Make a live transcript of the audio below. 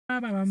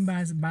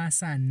ba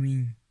sa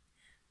nweng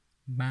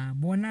ba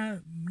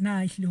bona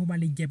na hlile ho ba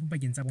le gap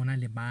pakeng tsa bona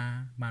le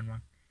ba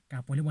banwa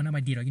kapo le bona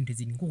ba dira ke ntho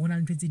tse ding go gona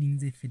le ntho tse ding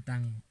tse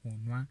fetang ho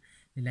nwa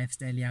le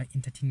lifestyle ya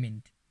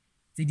entertainment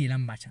tse di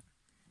lang batjha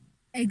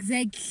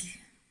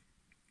Exactly.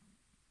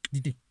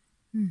 dite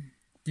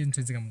ke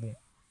ntho tse ka mbo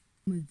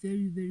A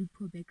very, very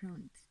poor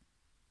background.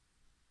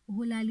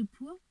 Holali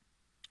poor,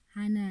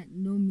 hana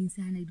no means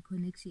hana the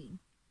connection.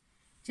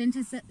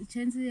 Chances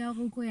ya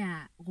go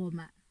ya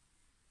Roma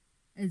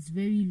is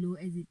very low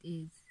as it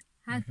is.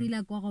 Ha feel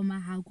like Roma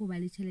ha ko ba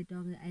le tšhelete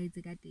hore a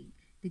etse ka teng.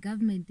 The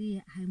government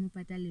ha mo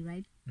patale,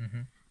 right?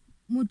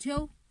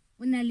 Motho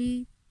o na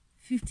le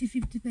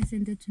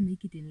 50% to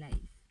make it in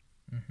life.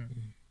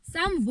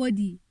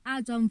 Somebody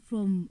out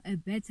from a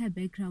better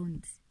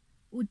background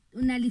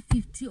only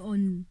 50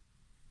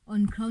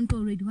 on count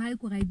already. Why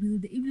could I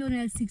build even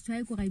on 6?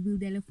 Why could I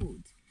build the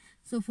 40?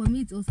 So for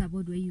me, it's also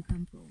about where you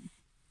come from.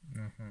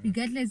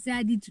 Regardless,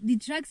 the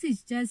tracks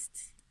is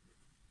just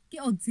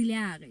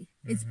auxiliary.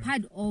 It's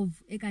part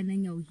of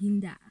ekananya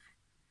hinder.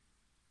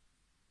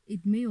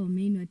 It may or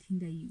may not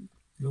hinder you.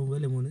 No,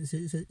 well,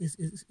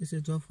 it's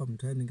a job from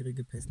trying to get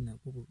a person.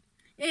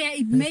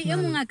 It may it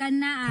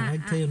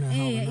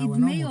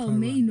may or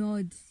may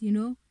not,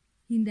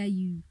 hinder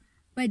you.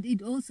 But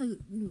it also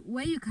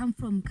where you come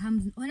from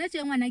comes on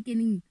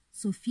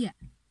Sophia,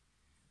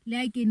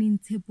 like in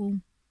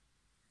Tepo.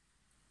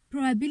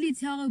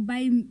 Probability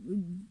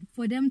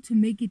for them to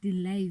make it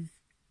in life.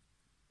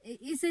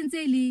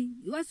 Essentially,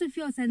 what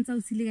Sophia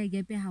Santa Siliga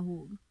Gepe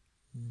Hahol.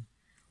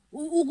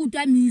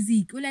 Uguta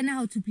music, all know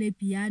how to play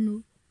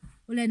piano,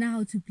 all know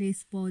how to play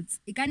sports.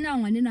 I can't now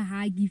know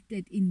how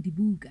gifted in the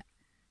book.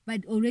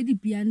 But already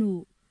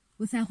piano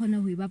was a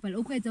honor way, but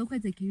okay, it's a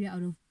career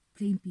out of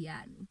playing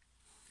piano.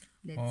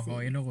 The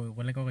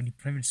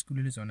private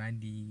school is on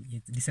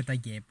the set a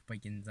gap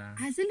against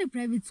as in the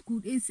private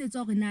school, it's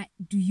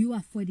do you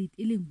afford it?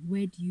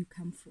 Where do you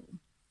come from?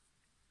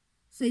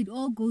 So it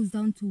all goes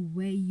down to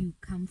where you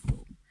come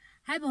from.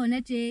 If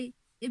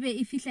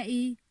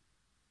it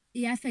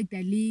affect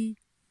the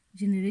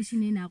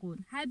generation in our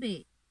own,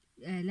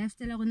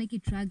 lifestyle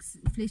drugs,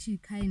 fleshy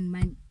kind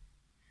money.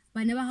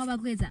 But never have a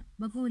greater,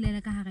 but go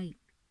like a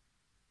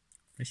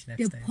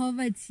the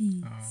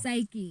poverty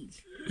cycle.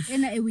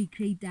 And we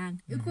create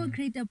down. You could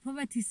create a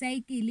poverty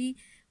cycle.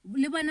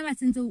 Live never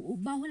since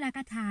Bahula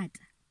Katat.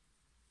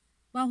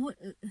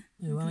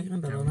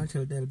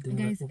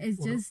 Guys,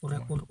 it's just now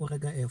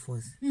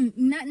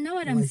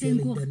what I'm saying.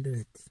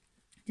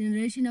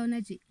 Generational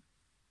energy.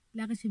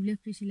 Like a shibboleth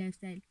fishy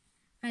lifestyle.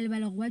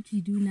 What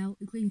you do now,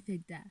 it will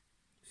infect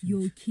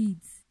your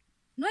kids.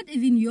 Not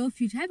even your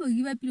future. How about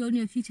give up on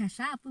your future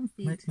sharp and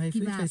fit? My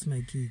future is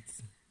my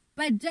kids.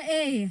 But just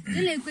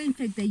like going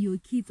infect your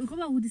kids,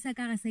 who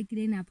disakara cycle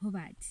in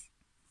poverty.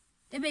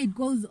 It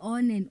goes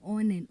on and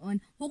on and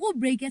on. Who go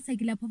break a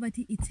cycle of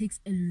poverty? It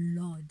takes a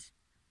lot,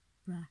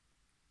 bruh.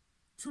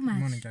 Too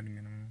much.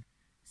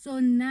 So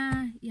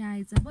now,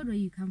 it's about where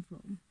you come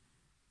from,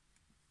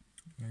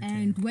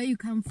 and where you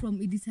come from.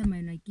 It is a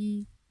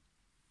minority.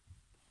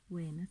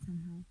 Where not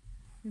somehow.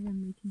 If I'm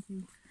making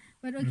sense.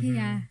 But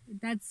okay,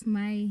 that's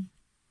my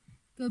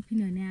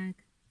opinion.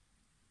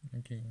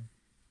 Okay.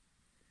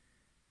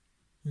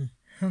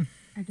 I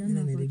don't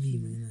know about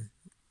you.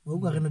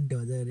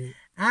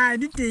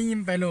 Di teng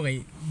empa le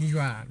hore di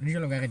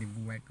jwalo ka re di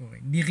bua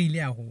di rile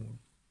haholo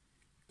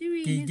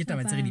ke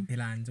taba tse re di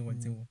phelang tseo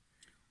di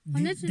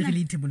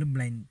relatable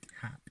blind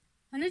hape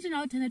hona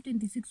tjena o turn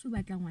 26 o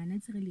batla ngwana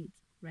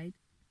Ts'ireletso, right?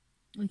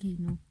 Okay,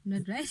 no,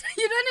 not right.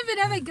 You don't even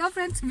have a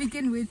girlfriend to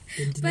begin with.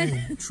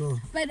 29, sure.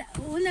 But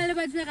hona le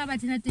batho ba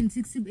turn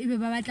 26 ebe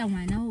ba batla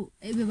ngwana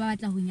ebe ba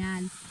batla ho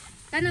nyala.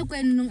 Kana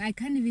kwenong I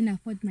can't even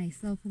afford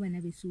myself ho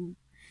bana beso.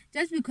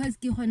 Just because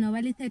ke gona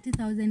ba le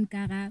 30,000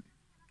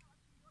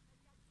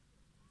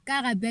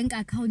 kara bank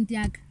account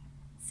yak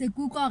se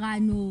kuko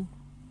gano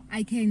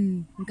I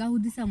can nka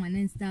hodisa ngwana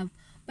and stuff,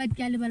 but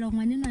ke a lebala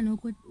ngwana nwana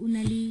o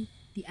na le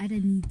the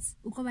other needs.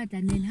 O go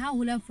batla nen ha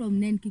hola from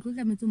nen ke go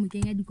tlametso mo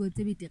kenya diko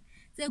tse betere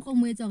tse go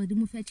mo etsa gore di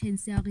mo fa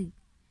chance ya gore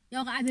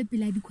a be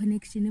pela di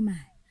connection ma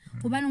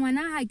go bana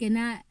ngwana ha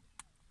kena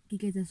ke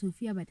ketsa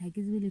Sophia but ha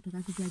ke tsebe letho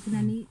ka Sophia ke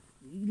nane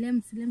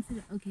lems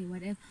okay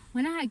whatever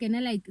ngwana ha kena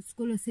like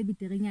sekolo se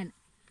beterenyana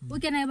o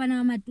kena e bana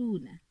ba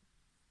matuna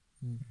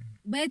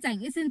ba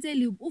etsang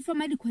essentially o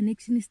forma di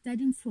connection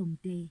starting from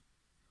there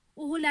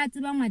o hola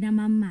tseba ngwana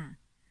mama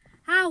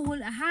ha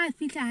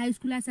fitla high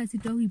school as se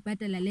to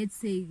ipatela, let's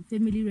say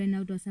family ran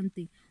out or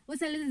something o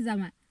sa le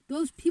zama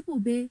those people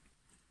be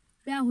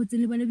a ho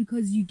tsene bona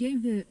because you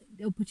gave the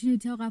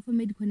opportunity to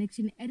form a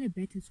connection at a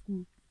better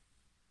school.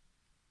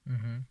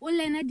 O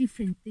learn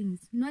different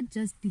things, not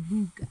just the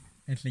book.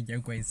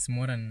 It's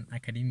more than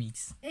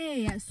academics.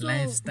 So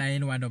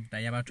lifestyle what of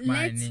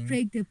let's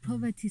break the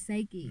poverty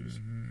cycle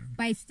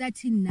by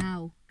starting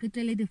now.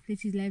 Control the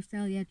fleshy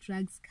lifestyle,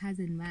 drugs, cars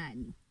and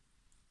money.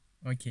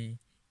 Okay.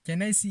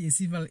 Can I see a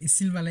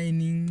silver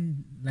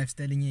lining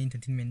lifestyle in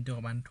entertainment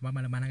or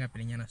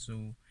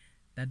so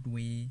that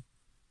way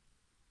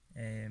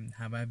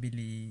ha o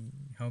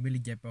be le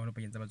gap ho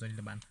pakeng tsa batswadi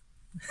le bana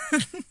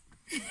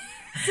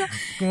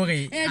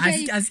kore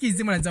a se ke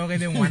itse mona tsa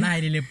gore ngwana ha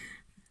ile le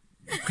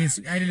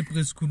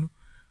preschool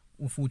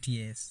o 40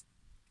 years.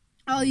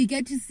 Oh, you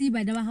get to see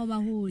bana ba hao ba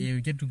hola. Yeah,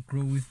 you get to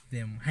grow with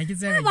them. Ha ke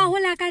tsaya ba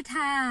hola ka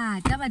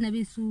thata bana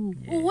beso.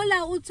 O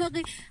hola o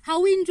tshwere ha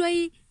o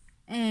enjoy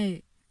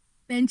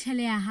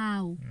benchele ya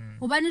hao.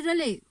 Hobane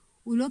jwale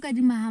o loka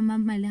di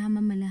mahamama le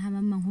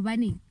hamama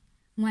hobane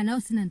ngwana o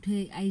sena ntho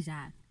a e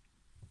jang.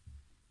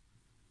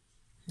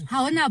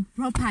 Ha ona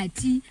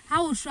property,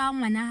 ha o shwa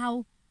ngwana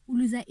hao o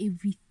lose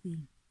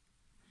everything.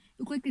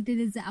 O go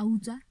keteletsa a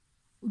utswa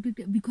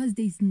because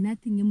there is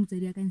nothing e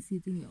motsadi a ka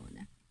nsetseng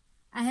yona.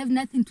 I have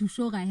nothing to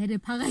show I had a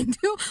parent.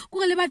 Go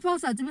le batho ba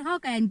sa tsebe how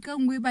ka ya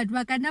nkangwe batho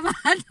ba kana ba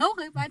hana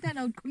hore ba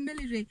tla o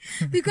khumele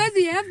because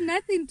you have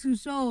nothing to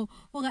show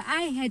or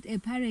I had a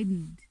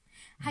parent.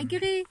 Ha ke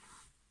re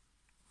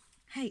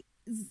hai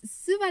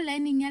silver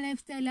lining ya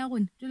lifestyle ya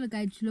rona jole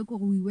ka tshilo go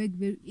we work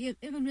very e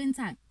re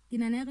lwentsha ke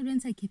nana re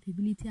lwentsha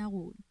capability ya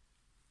rona.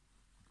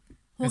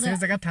 Re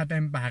sebetsa ka thata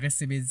empa ha re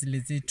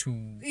sebeletse to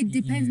it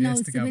depends now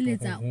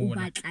sebeletsa o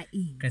batla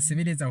eng. Re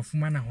sebeletsa o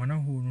fumana hona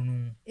ho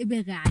nonong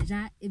ebe ga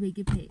ja ebe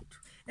ke phetho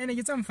ene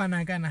ke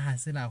tsamfana kana ha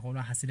se la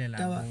holo ha se le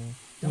la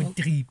o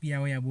trip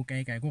ya o ya bo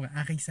kae gore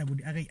a re isa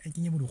bodi a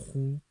kenye bodi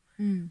go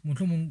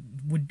mohlomong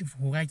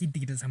ho ga ke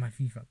tikete sa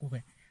mafifa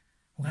gore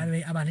ho ga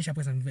be a ba le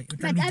shapo sa mafifa o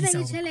tla ba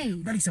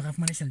le ga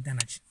fumana tšhelete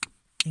ana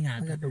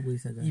ingaka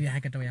ibe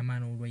ha ka tawa ya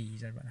mano o lo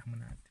ija ba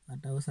monate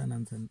ata o sa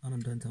nantsa ona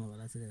ntse ba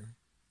la se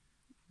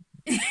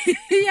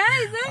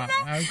yes,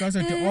 I got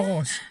to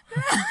August.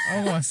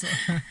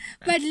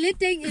 But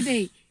letting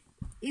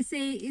it's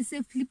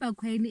a flipper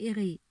coin.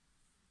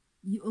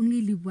 You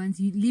only live once.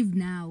 You live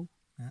now.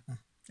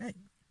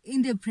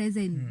 In the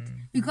present,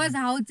 because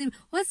how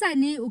what's a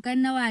name? You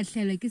can now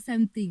like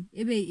something.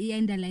 Ebe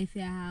end the life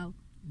how.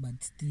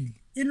 But still,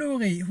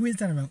 who is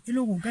that about?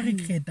 Ilo go carry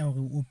create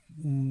o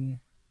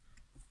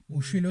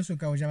shilo so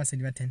ka o jaba se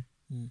diba 10.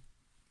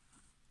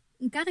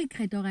 Carry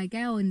create or I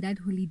go on that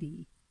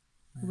holiday.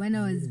 When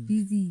I was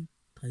busy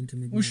trying to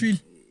make how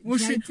should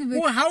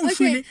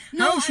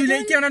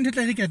ke yona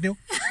ntho re keteo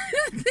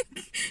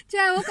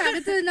ja o ka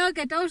re tsena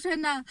ke ta o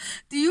shana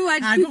do you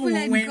watch people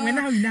and go when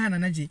how inana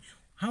na je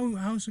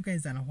how so ka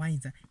etsana hwa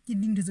itsa ke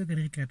dintho tse ka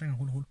re ketang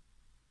holo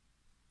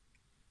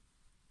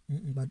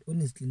but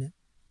honestly ne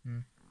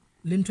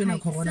le ntho na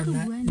corona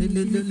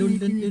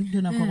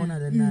le na corona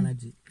le nana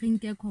je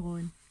drink ya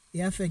corona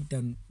e affect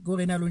go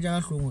rena lo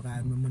ja ga hlongo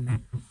ga mona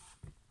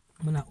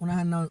ona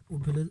hana o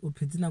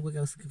phetsina go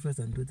ka sacrifice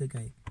ntho tse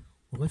kae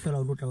go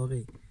fela o lotla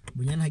gore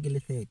bonyana ha ke le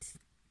 30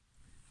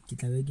 ke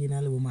tla be ke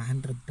na le bo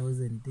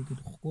 100,000 ke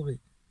gore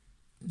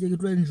ke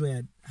tlo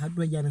enjoy ha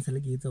tlo yana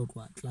sele ke etsa o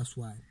tloa class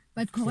 1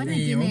 but corona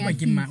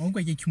o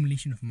kwa ke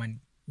accumulation of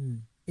money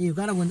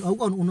ka ra bona o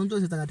kwa o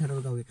ntse setsa ka tharo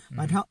ka we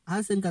but ha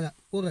senka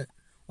gore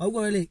wa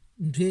go le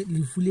ntwe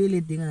le fulele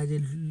tenga je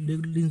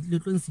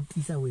le tlo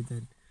nsitisa ho etsa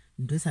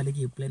ntwe sale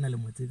ke plana le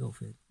motse ka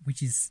ofela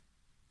which is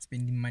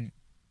spending money.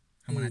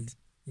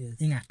 Yes.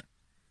 Ingata.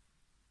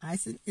 I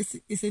said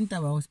it's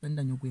ntaba ho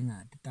spenda nyoko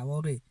ingata. Taba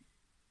hore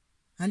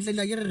hantle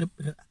la re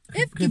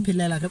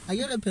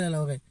phelela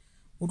hore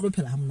o tlo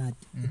phela ha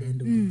monate at the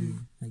end of the day.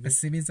 Like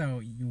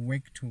sebetsa you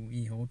work to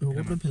ho tlo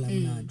phela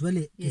monate.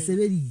 Jwale ke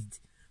sebeditse.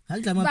 Ha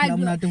ke tla phela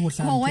monate ho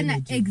hlala. Corona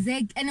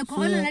exact and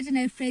corona na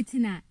tena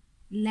threaten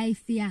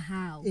life ya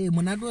how.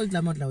 Monate o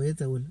tla matla o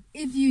etsa wona.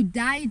 If you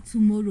die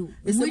tomorrow,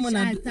 which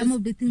are some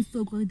of the things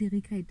so go the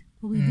regret.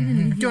 Gore you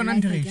didn't live your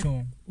life.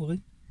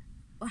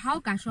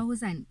 How ka shwa ho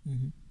sane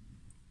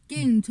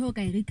ke ntho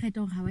ka regret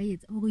gore ha wa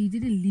etsa gore you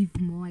didn't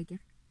live more I guess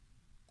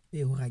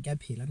ho ga ke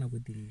phela na go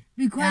tile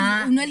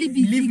because o no le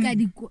busy ka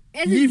di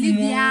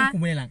live ya go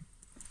bolelang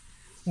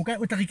o ka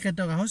o tla regret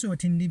gore ha o se o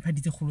attend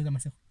party tse kholo tsa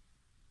masego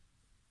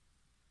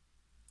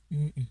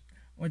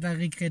o tla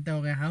regret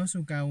gore ha o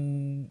se ka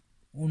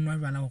o nwa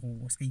bala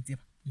go o ska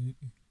itseba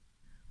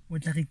o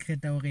tla regret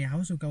gore ha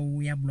o se ka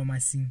o ya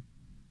blomasing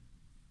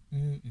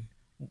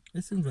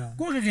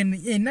Go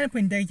na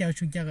point I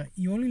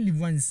you only live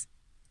once.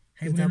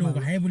 Hai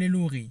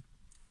bolelo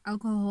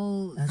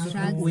alcohol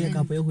o ya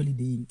ka po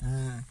holiday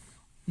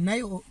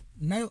nayo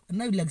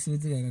like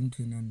sebetse ka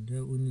ntho ena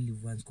only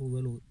live once go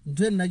welo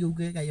ntho nna ke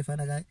uke ka e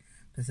fana ka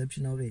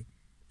perception hore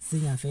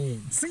senya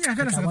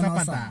fela sa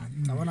pata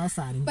ka bona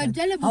sa ring but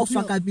how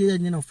fuck up ye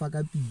nyena fuck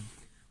up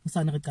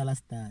usane re qala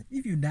start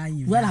if you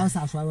die well how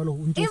sa shwa welo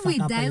ntho if we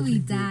die we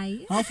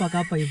die how fuck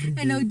up every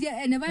day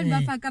and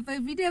ba fuck up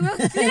every day ba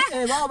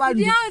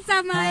dia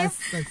tsamaya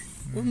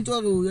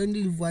ntho re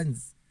only live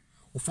once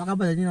o fuck up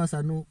nyena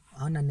sa no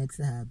ana next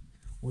happy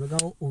o le ka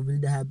o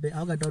build happy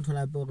ha o ka ta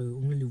thola pe gore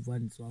only live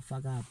once wa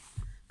fuck up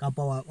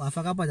kapa wa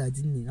fuck up tsa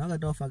dinne ha o ka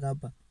ta fuck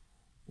up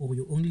o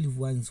you only live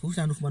once ho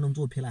hlano fumana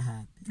ntse o phela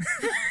happy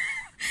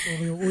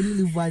or you only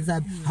live once ha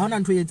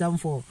ona ntho e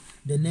tsang for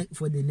the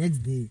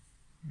next day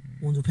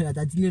o ntse phela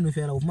tsa dinne no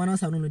fela o fumana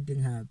sa no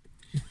teng happy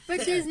but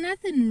there's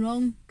nothing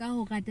wrong ka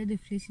ho rata the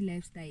fresh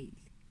lifestyle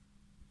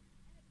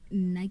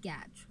nna ke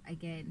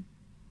again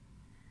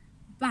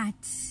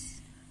but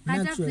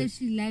rata Natural.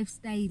 flashy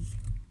lifestyle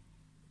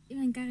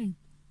even kareng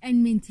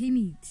and maintain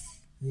it.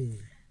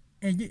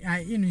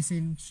 You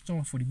say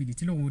strong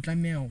affordability.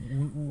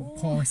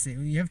 Pause.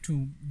 You have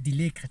to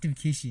delay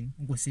gratification.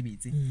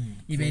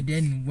 Even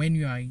then, when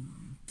you are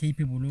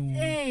capable of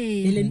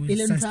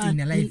sustain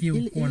a life,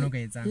 you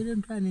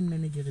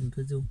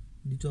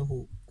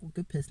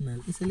personal.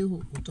 It's a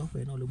little tough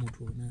and all the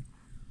motor.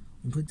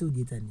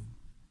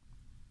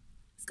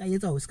 Sky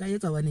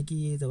one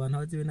key is one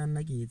house and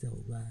Naki is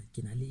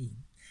Kinali.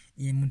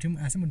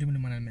 As a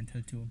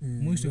mental too.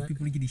 Most of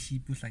people get the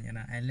sheep.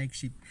 I like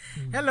sheep.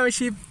 Hello,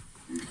 sheep.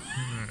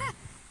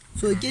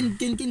 So again,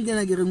 can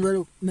I get a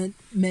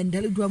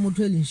mentality to a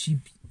motor in sheep?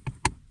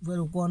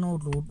 Well, gone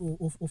out of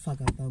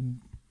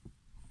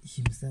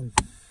himself,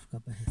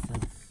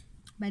 herself.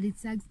 But it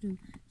sucks too.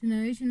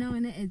 Generation now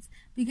and it's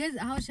because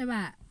how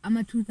Shaba I'm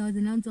a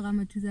 2000 now to I'm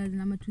a 2000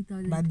 I'm a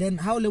 2000. But then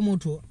how the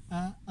moto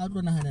I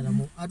don't know how to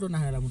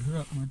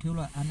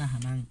Matula Anna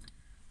Hanang.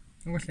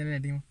 What's the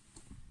idea?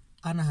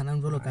 Anna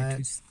Hanan Roloka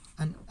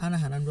and Anna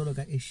Hanan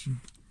Roloka a sheep.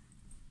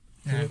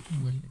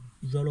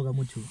 Zologa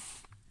Mutu.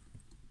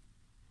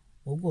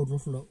 Oh, go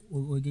Roflo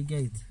or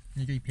gate.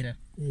 You get pillar.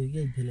 You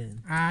get pillar.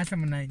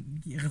 Someone like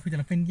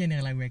a penny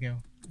like we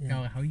go.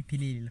 How you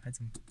pilly has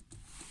some.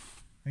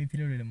 How you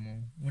pillow the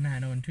more. When I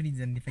know until it's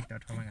an effect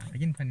out of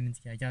again, finance,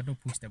 I got to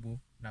push the book,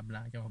 blah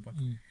blah,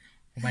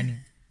 Obani.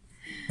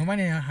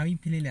 How you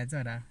pilly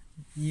Lazada.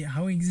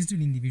 How exist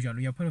an individual,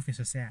 you are part of a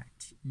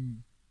society.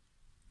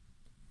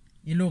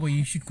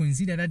 You should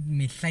consider that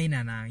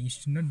you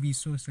should not be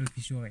so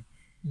selfish.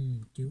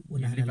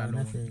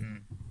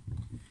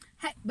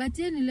 But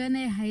you learn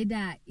a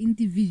hide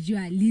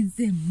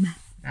individualism.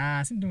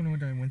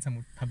 Something when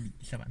some public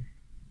shaban.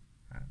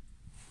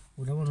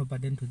 Would I want to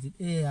patent to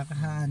it? I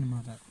can't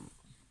matter.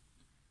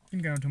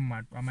 Think out to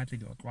Mart or Matty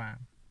or Twa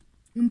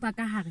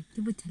Umpaka Harry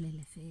to be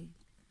telefe.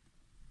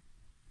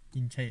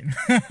 in chain.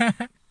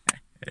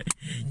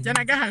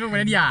 Janaka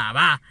when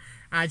ya,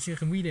 I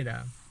should read it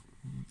up.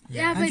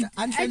 Yeah, but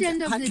at the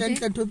end of the day,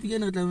 topic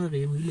and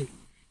really.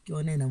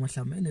 Your name was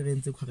some and I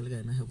have to